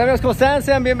Amigos, ¿cómo están?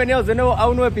 Sean bienvenidos de nuevo a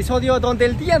un nuevo episodio donde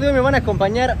el día de hoy me van a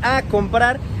acompañar a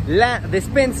comprar la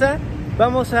despensa.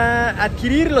 Vamos a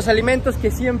adquirir los alimentos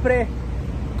que siempre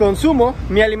consumo.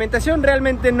 Mi alimentación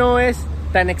realmente no es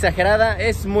tan exagerada,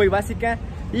 es muy básica.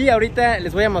 Y ahorita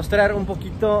les voy a mostrar un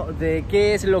poquito de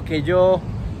qué es lo que yo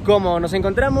como. Nos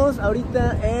encontramos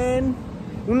ahorita en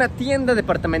una tienda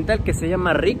departamental que se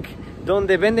llama Rick,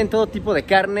 donde venden todo tipo de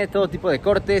carne, todo tipo de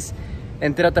cortes,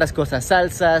 entre otras cosas,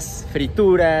 salsas,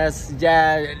 frituras,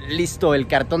 ya listo el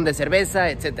cartón de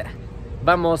cerveza, etc.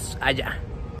 Vamos allá.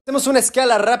 Hacemos una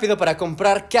escala rápido para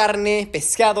comprar carne,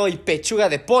 pescado y pechuga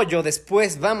de pollo.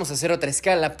 Después vamos a hacer otra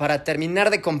escala para terminar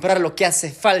de comprar lo que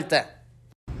hace falta.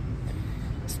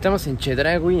 Estamos en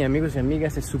Chedraui, amigos y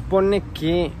amigas. Se supone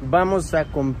que vamos a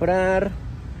comprar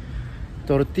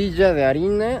tortilla de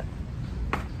harina,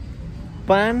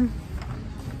 pan,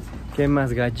 ¿qué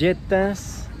más?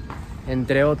 Galletas,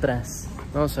 entre otras.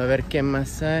 Vamos a ver qué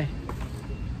más hay.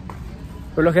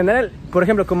 Por lo general, por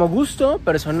ejemplo, como gusto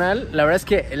personal, la verdad es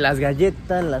que las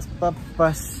galletas, las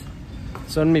papas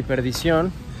son mi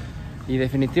perdición. Y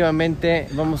definitivamente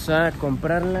vamos a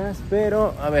comprarlas.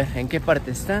 Pero, a ver, ¿en qué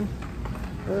parte están?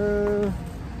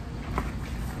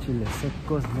 Chiles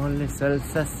secos, moles,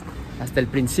 salsas. Hasta el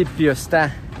principio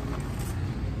están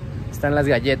las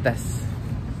galletas.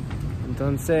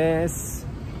 Entonces,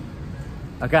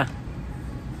 acá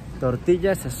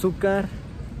tortillas, azúcar,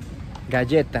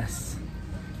 galletas.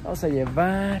 Vamos a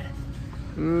llevar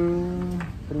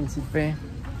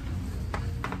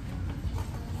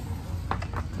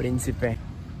Príncipe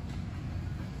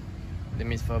de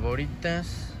mis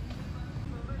favoritas.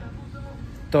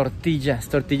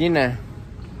 Tortillina.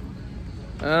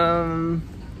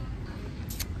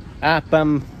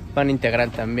 Pan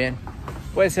integral también.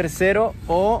 Puede ser cero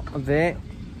o de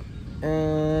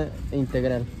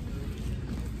integral.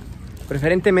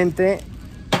 Preferentemente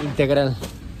integral.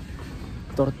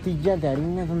 Tortilla de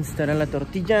harina. ¿Dónde estará la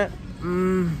tortilla?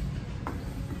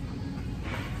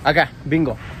 Acá,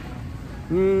 bingo.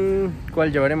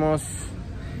 ¿Cuál llevaremos?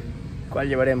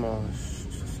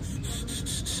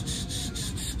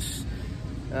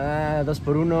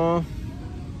 2x1.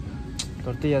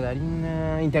 Tortilla de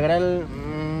harina integral.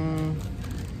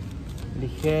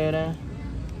 Ligera.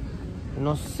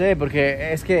 No sé,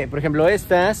 porque es que, por ejemplo,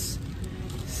 estas,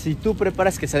 si tú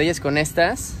preparas quesadillas con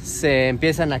estas, se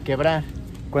empiezan a quebrar.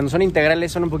 Cuando son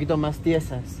integrales son un poquito más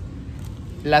tiesas.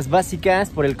 Las básicas,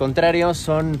 por el contrario,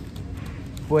 son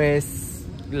pues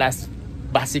las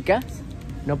básicas.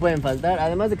 No pueden faltar,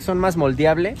 además de que son más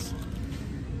moldeables.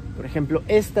 Por ejemplo,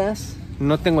 estas,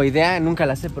 no tengo idea, nunca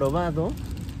las he probado.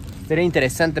 Sería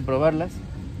interesante probarlas.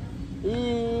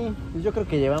 Y yo creo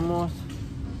que llevamos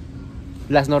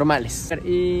las normales.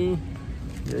 Y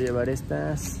yo llevaré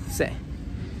estas. Sí.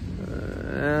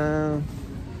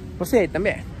 Pues sí,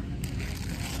 también.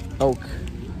 Oak.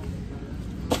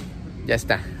 Ya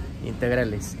está.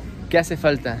 Integrales. ¿Qué hace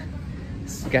falta?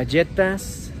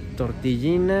 Galletas,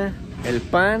 tortillina, el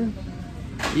pan.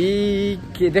 Y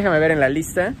déjame ver en la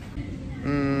lista.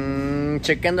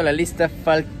 Checando la lista,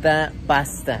 falta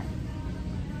pasta.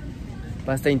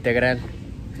 Pasta integral.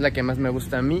 Es la que más me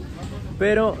gusta a mí.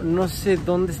 Pero no sé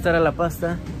dónde estará la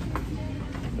pasta.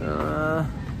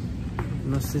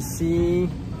 No sé si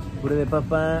puré de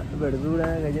papa,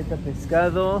 verdura, galleta,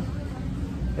 pescado,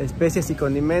 especias y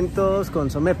condimentos,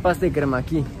 consomé, pasta y crema.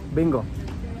 Aquí, bingo.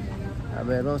 A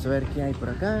ver, vamos a ver qué hay por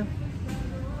acá.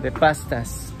 De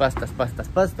pastas.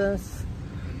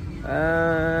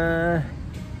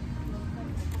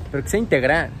 Pero que sea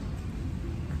integral.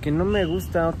 Que no me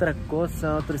gusta otra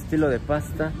cosa, otro estilo de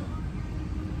pasta.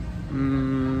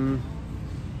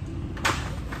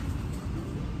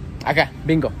 Acá,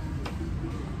 bingo.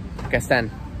 Acá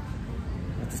están.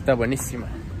 Esta está buenísima.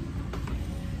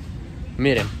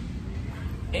 Miren.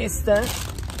 Esta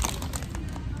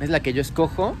es la que yo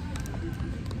escojo.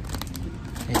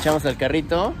 Echamos al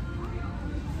carrito.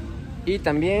 Y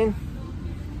también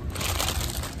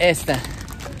esta.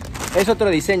 Es otro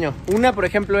diseño. Una, por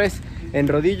ejemplo, es en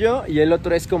rodillo y el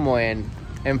otro es como en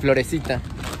florecita.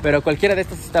 Pero cualquiera de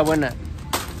estas está buena.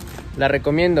 La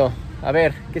recomiendo. A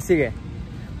ver, ¿qué sigue?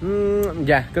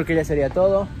 Ya, creo que ya sería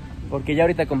todo. Porque ya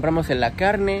ahorita compramos la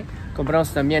carne.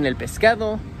 Compramos también el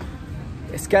pescado.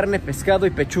 Es carne, pescado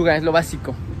y pechuga, es lo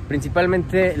básico.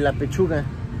 Principalmente la pechuga.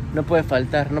 No puede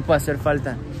faltar, no puede hacer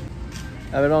falta.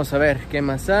 A ver, vamos a ver qué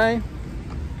más hay.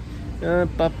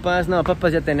 Papas, no,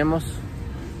 papas ya tenemos.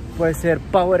 Puede ser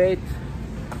Powerade,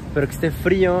 pero que esté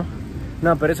frío.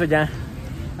 No, pero eso ya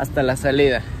hasta la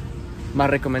salida. Más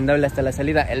recomendable hasta la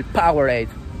salida, el Powerade.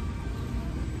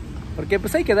 Porque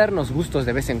pues hay que darnos gustos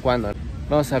de vez en cuando.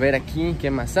 Vamos a ver aquí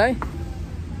qué más hay.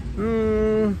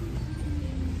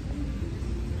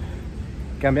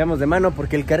 Cambiamos de mano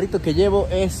porque el carrito que llevo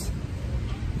es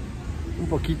un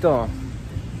poquito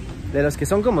de los que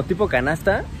son como tipo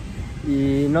canasta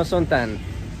y no son tan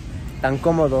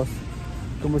cómodos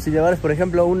como si llevaras, por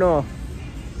ejemplo, uno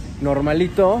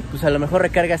normalito. Pues a lo mejor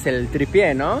recargas el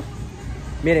tripié, ¿no?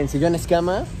 Miren, sillón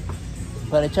escama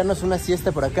para echarnos una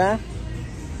siesta por acá.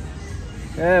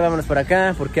 Vámonos por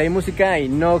acá porque hay música y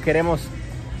no queremos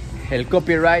el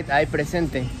copyright ahí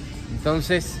presente.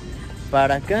 Entonces,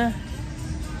 para acá.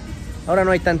 Ahora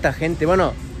no hay tanta gente.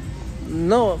 Bueno,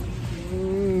 no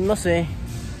sé.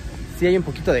 Sí hay un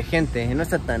poquito de gente. No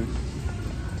está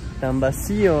tan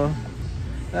vacío.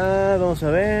 Vamos a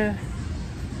ver.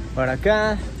 Para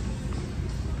acá.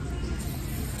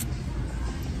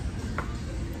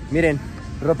 Miren,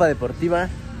 ropa deportiva,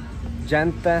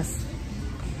 llantas.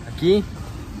 Aquí,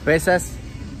 pesas.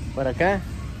 Por acá.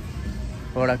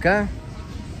 Por acá.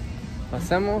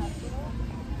 Pasamos.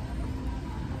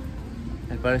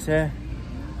 Al parecer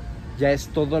ya es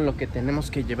todo lo que tenemos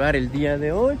que llevar el día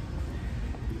de hoy.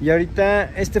 Y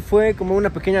ahorita este fue como una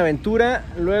pequeña aventura.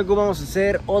 Luego vamos a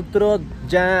hacer otro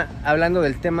ya hablando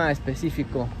del tema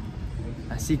específico.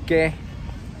 Así que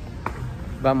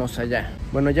vamos allá.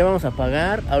 Bueno, ya vamos a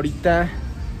pagar. Ahorita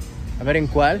a ver en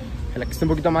cuál. En la que esté un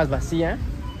poquito más vacía.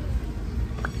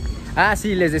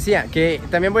 Sí, les decía que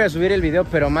también voy a subir el video,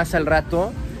 pero más al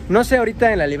rato. No sé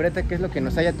ahorita en la libreta qué es lo que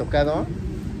nos haya tocado,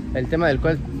 el tema del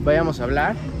cual vayamos a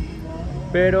hablar,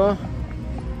 pero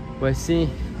pues sí,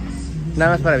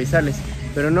 nada más para avisarles.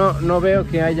 Pero no veo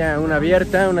que haya una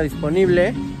abierta, una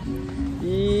disponible.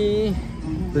 Y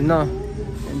pues no.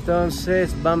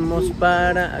 Entonces vamos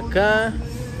para acá.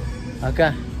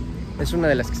 Acá es una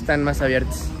de las que están más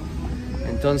abiertas.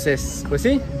 Entonces, pues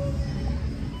sí.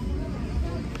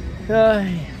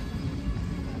 Ay.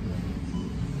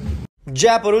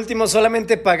 Ya por último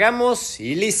solamente pagamos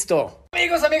y listo.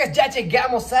 Amigos, amigas, ya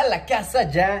llegamos a la casa,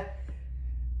 ya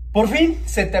por fin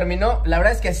se terminó. La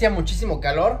verdad es que hacía muchísimo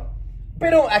calor,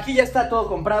 pero aquí ya está todo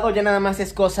comprado. Ya nada más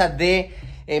es cosa de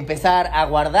empezar a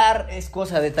guardar, es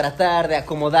cosa de tratar de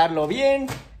acomodarlo bien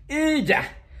y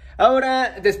ya.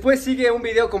 Ahora después sigue un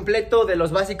video completo de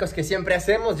los básicos que siempre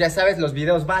hacemos. Ya sabes, los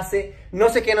videos base. No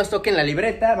sé qué nos toque en la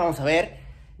libreta, vamos a ver.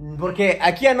 Porque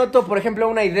aquí anoto, por ejemplo,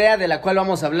 una idea de la cual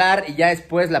vamos a hablar y ya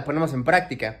después la ponemos en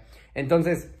práctica.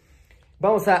 Entonces,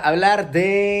 vamos a hablar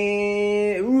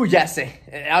de... ya sé.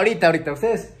 Ahorita.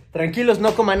 Ustedes tranquilos,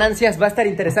 no coman ansias. Va a estar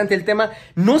interesante el tema.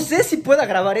 No sé si pueda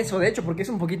grabar eso, de hecho, porque es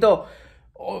un poquito...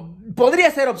 podría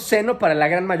ser obsceno para la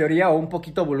gran mayoría o un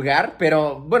poquito vulgar.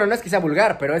 Pero, bueno, no es que sea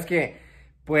vulgar, pero es que...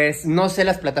 pues, no sé,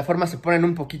 las plataformas se ponen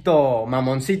un poquito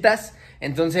mamoncitas.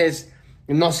 Entonces...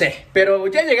 no sé, pero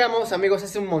ya llegamos, amigos,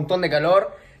 hace un montón de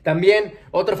calor. También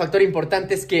otro factor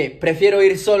importante es que prefiero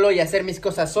ir solo y hacer mis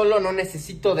cosas solo. No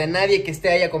necesito de nadie que esté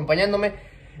ahí acompañándome.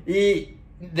 Y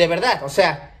de verdad, o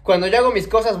sea, cuando yo hago mis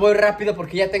cosas voy rápido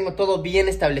porque ya tengo todo bien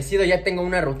establecido. Ya tengo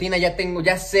una rutina, ya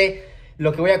sé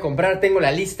lo que voy a comprar, tengo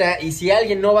la lista. Y si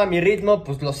alguien no va a mi ritmo,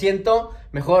 pues lo siento,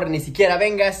 mejor ni siquiera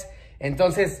vengas.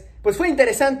 Entonces, pues fue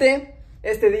interesante.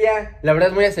 Este día, la verdad,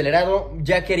 es muy acelerado.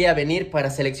 Ya quería venir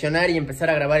para seleccionar y empezar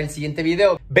a grabar el siguiente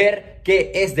video, ver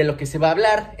qué es de lo que se va a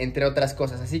hablar, entre otras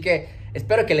cosas. Así que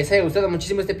espero que les haya gustado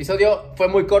muchísimo este episodio. Fue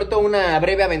muy corto, una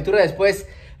breve aventura. Después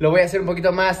lo voy a hacer un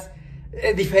poquito más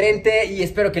diferente y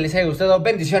espero que les haya gustado.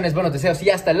 Bendiciones, buenos deseos y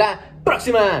hasta la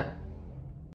próxima.